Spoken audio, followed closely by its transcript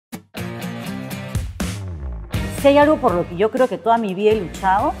Si hay algo por lo que yo creo que toda mi vida he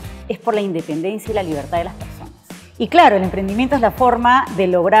luchado, es por la independencia y la libertad de las personas. Y claro, el emprendimiento es la forma de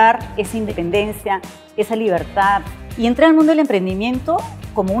lograr esa independencia, esa libertad. Y entré al mundo del emprendimiento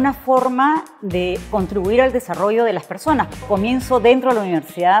como una forma de contribuir al desarrollo de las personas. Comienzo dentro de la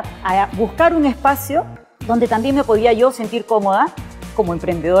universidad a buscar un espacio donde también me podía yo sentir cómoda como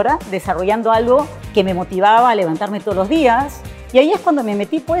emprendedora, desarrollando algo que me motivaba a levantarme todos los días. Y ahí es cuando me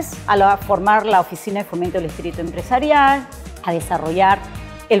metí pues a formar la Oficina de Fomento del Espíritu Empresarial, a desarrollar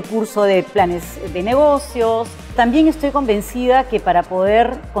el curso de planes de negocios. También estoy convencida que para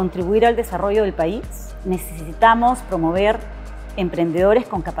poder contribuir al desarrollo del país necesitamos promover emprendedores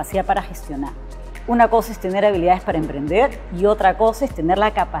con capacidad para gestionar. Una cosa es tener habilidades para emprender y otra cosa es tener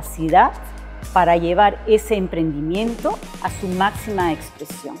la capacidad para llevar ese emprendimiento a su máxima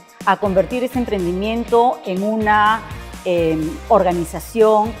expresión, a convertir ese emprendimiento en una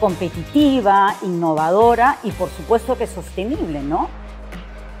organización competitiva, innovadora y por supuesto que sostenible, ¿no?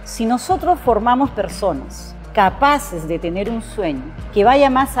 Si nosotros formamos personas capaces de tener un sueño que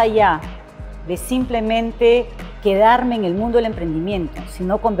vaya más allá de simplemente quedarme en el mundo del emprendimiento,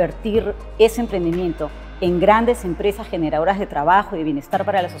 sino convertir ese emprendimiento en grandes empresas generadoras de trabajo y de bienestar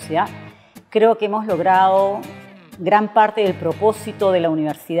para la sociedad, creo que hemos logrado gran parte del propósito de la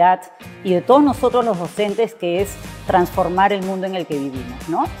universidad y de todos nosotros los docentes, que es transformar el mundo en el que vivimos,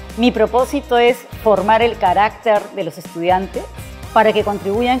 ¿no? Mi propósito es formar el carácter de los estudiantes para que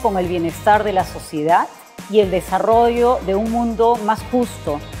contribuyan con el bienestar de la sociedad y el desarrollo de un mundo más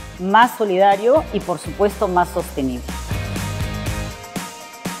justo, más solidario y, por supuesto, más sostenible.